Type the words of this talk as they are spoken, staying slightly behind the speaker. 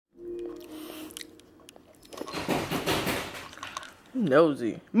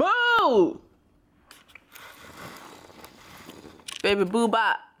Nosy. Move! Baby boo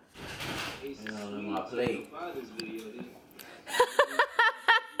bop. My plate.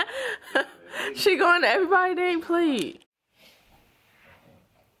 She going to everybody dang plate.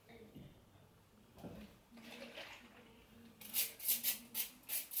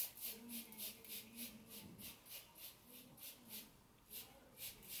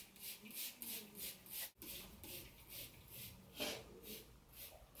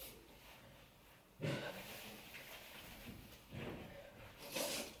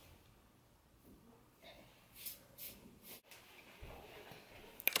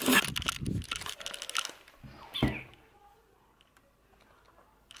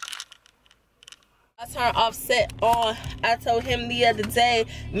 I turned Offset on. I told him the other day,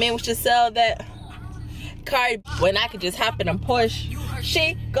 man, we should sell that car when I could just hop in a Porsche.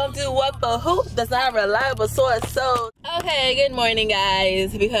 She gonna do what for who? That's not a reliable source. So, okay, good morning,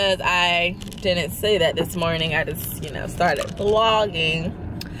 guys. Because I didn't say that this morning, I just, you know, started vlogging.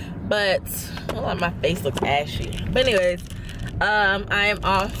 But, well, my face looks ashy. But anyways, I am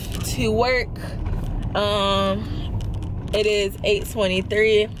off to work. It is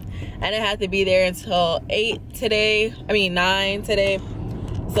 8:23. I didn't have to be there until 9 today.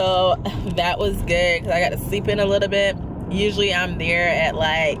 So that was good because I got to sleep in a little bit. Usually I'm there at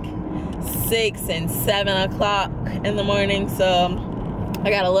like 6 and 7 o'clock in the morning. So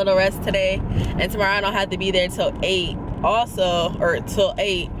I got a little rest today. And tomorrow I don't have to be there till 8 also, or till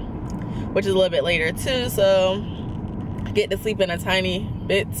 8, which is a little bit later too. So I get to sleep in a tiny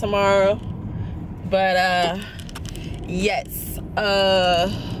bit tomorrow. But yes.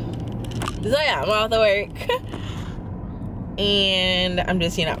 So yeah, I'm off to work. And I'm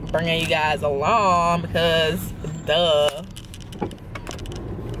just, you know, bringing you guys along because duh.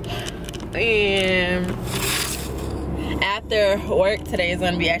 And after work today is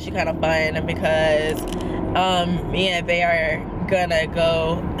gonna be actually kind of fun because me and Bay are gonna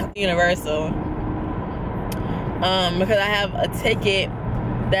go to Universal. Because I have a ticket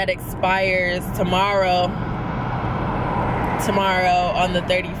that expires tomorrow on the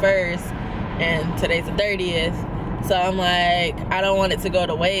 31st, and today's the 30th. So I'm like, I don't want it to go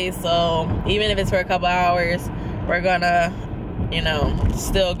to waste. So even if it's for a couple hours, we're gonna, you know,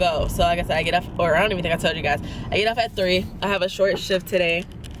 still go. So like I said, I get off, or I don't even think I told you guys, I get off at 3. I have a short shift today,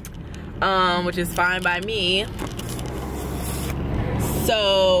 which is fine by me.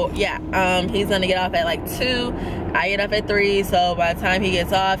 So yeah, he's gonna get off at like 2. I get off at 3. So by the time he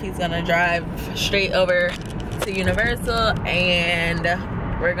gets off, he's gonna drive straight over to Universal, and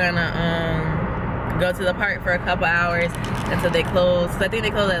we're gonna go to the park for a couple hours until they close. I think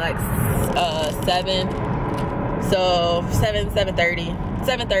they close at like 7. So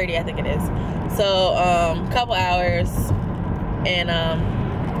 7:30 I think it is. So couple hours. And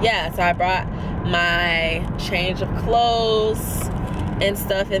yeah, so I brought my change of clothes and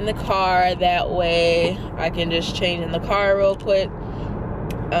stuff in the car. That way I can just change in the car real quick.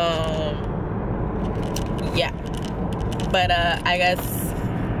 Yeah, but I guess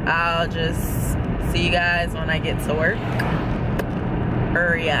I'll just see you guys when I get to work.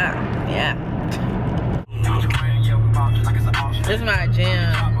 Or yeah. This is my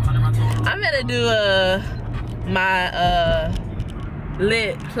gym. I'm gonna do my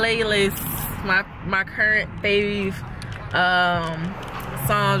lit playlist, my current fave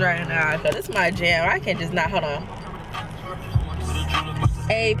songs right now. So this is my jam. I can just not, hold on.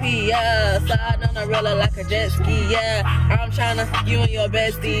 AP, yeah, slide on the roller like a jet ski, yeah. I'm tryna, you and your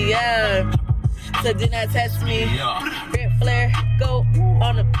bestie, yeah. So do not test me. Rip flare, go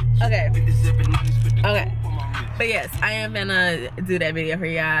on the, okay. But yes, I am gonna do that video for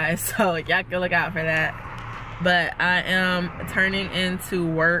you guys, so y'all can look out for that. But I am turning into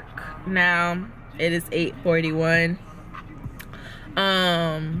work now. It is 8:41. What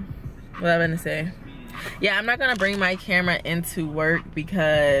am I gonna say? Yeah, I'm not gonna bring my camera into work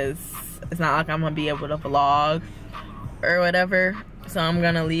because it's not like I'm gonna be able to vlog or whatever. So I'm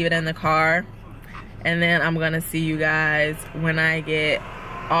gonna leave it in the car, and then I'm gonna see you guys when I get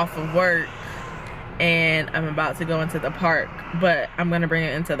off of work and I'm about to go into the park. But I'm gonna bring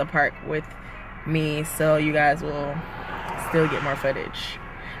it into the park with me so you guys will still get more footage.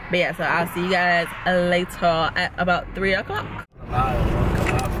 But yeah, so I'll see you guys later at about 3 o'clock.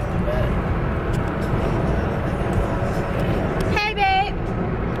 Hey babe.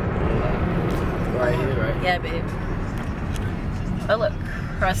 Right here, right? Yeah babe. Oh look,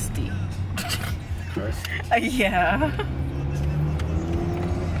 crusty. Crusty? Yeah.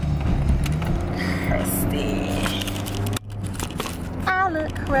 Crusty. I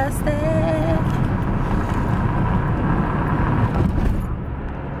look crusty.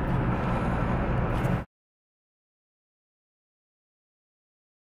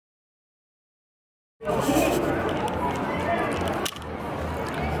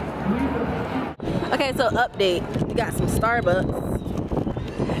 Okay, so update. We got some Starbucks.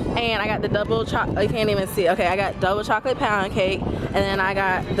 And I got the double chocolate, you can't even see. Okay, I got double chocolate pound cake. And then I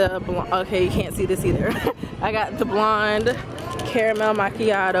got the, okay, you can't see this either. I got the blonde caramel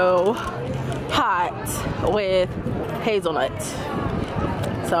macchiato hot with hazelnut.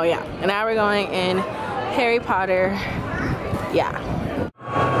 So yeah, and now we're going in Harry Potter. Yeah.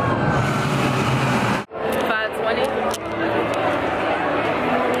 520.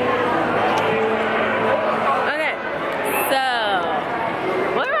 Okay, so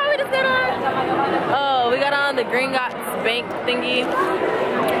what road we just got on? Oh, we got on the Green Gots Bank thingy. I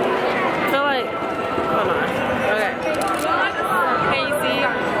feel like, hold on. Okay. Can you see?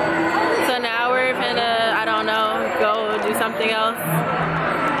 So now we're gonna, I don't know, go do something else.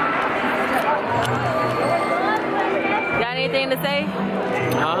 Got anything to say?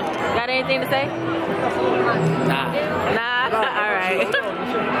 Huh? Got anything to say? Nah. Nah? Alright.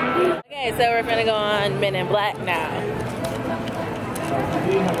 Okay, so we're gonna go on Men in Black now.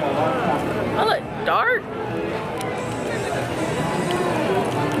 Oh, look, dark.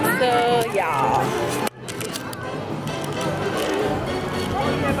 So, y'all.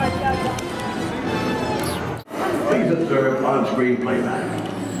 Please observe on-screen playback.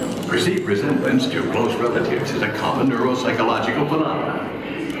 Perceived resemblance to close relatives is a common neuropsychological phenomenon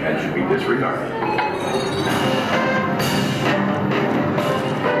and should be disregarded.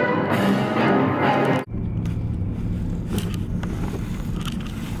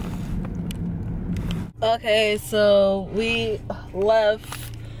 Okay, so we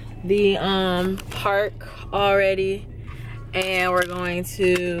left the park already, and we're going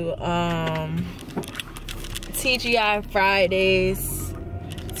to TGI Fridays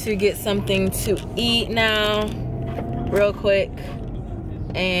to get something to eat now real quick.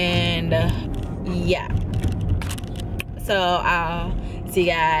 And yeah, so I'll see you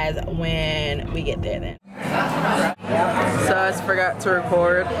guys when we get there then. So I just forgot to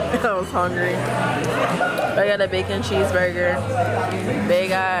record. I was hungry. I got a bacon cheeseburger. They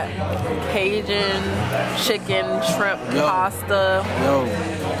got Cajun chicken shrimp pasta. Yo,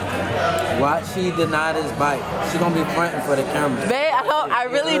 why she denied his bite? She gonna be fronting for the camera. Babe, I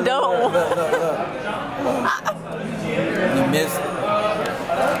really don't. Look. You missed it.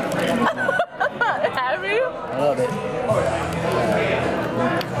 Have you? I love it.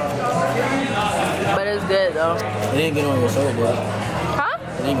 But it's good though. It didn't get on your shirt, dude. Huh?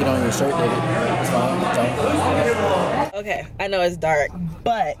 It didn't get on your shirt, dude. It's fine. Okay, I know it's dark,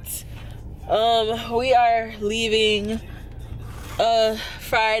 but we are leaving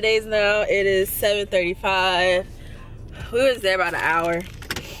Fridays now. It is 7:35. We was there about an hour.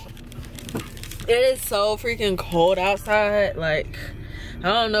 It is so freaking cold outside. Like, I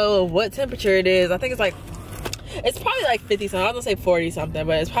don't know what temperature it is. I think it's probably like 50 something. I was gonna say 40 something,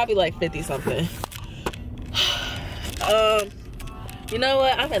 but it's probably like 50 something. You know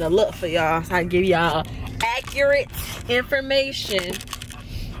what? I'm gonna look for y'all so I can give y'all accurate information.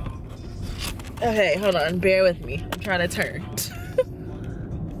 Okay, hold on, bear with me. I'm trying to turn.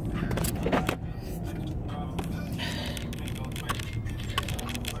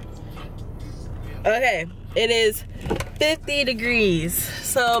 Okay, it is 50 degrees.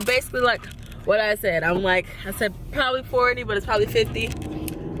 So basically like what I said, I said probably 40, but it's probably 50.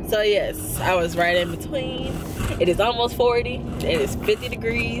 So yes, I was right in between. It is almost 40. It is 50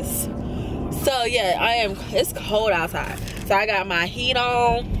 degrees. So yeah, it's cold outside. So I got my heat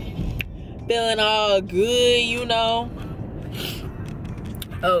on, feeling all good, you know.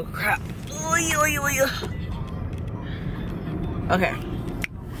 Oh crap. Okay.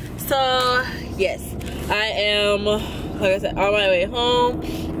 So yes, I am, like I said, on my way home.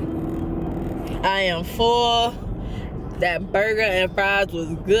 I am full. That burger and fries was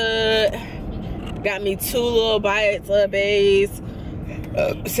good. Got me 2 little bites of Bae's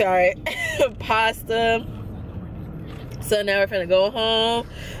pasta. So now we're gonna go home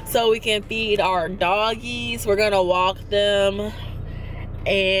so we can feed our doggies. We're gonna walk them,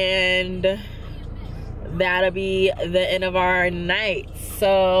 and that'll be the end of our night.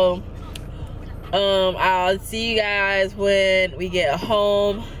 So I'll see you guys when we get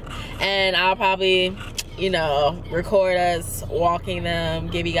home, and I'll probably, you know, record us walking them,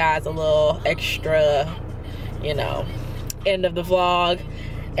 give you guys a little extra, you know, end of the vlog.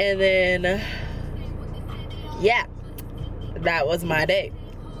 And then yeah, that was my day.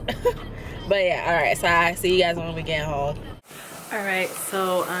 But yeah, all right, so I see you guys when we get home. All right,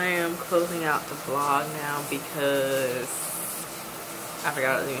 so I am closing out the vlog now because I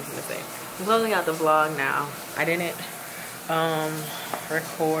forgot what I was going to say. I'm closing out the vlog now. I didn't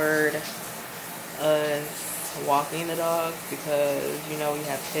record us walking the dog because, you know, we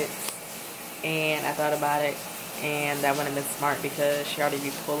have pits and I thought about it, and that wouldn't have been smart because she already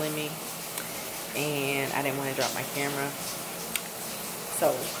be pulling me, and I didn't want to drop my camera.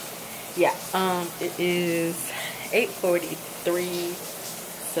 So yeah, it is 8:43,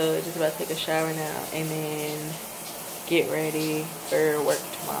 so just about to take a shower now and then get ready for work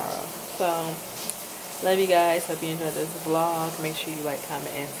tomorrow. So love you guys, hope you enjoyed this vlog. Make sure you like,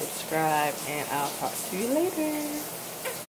 comment, and subscribe, and I'll talk to you later.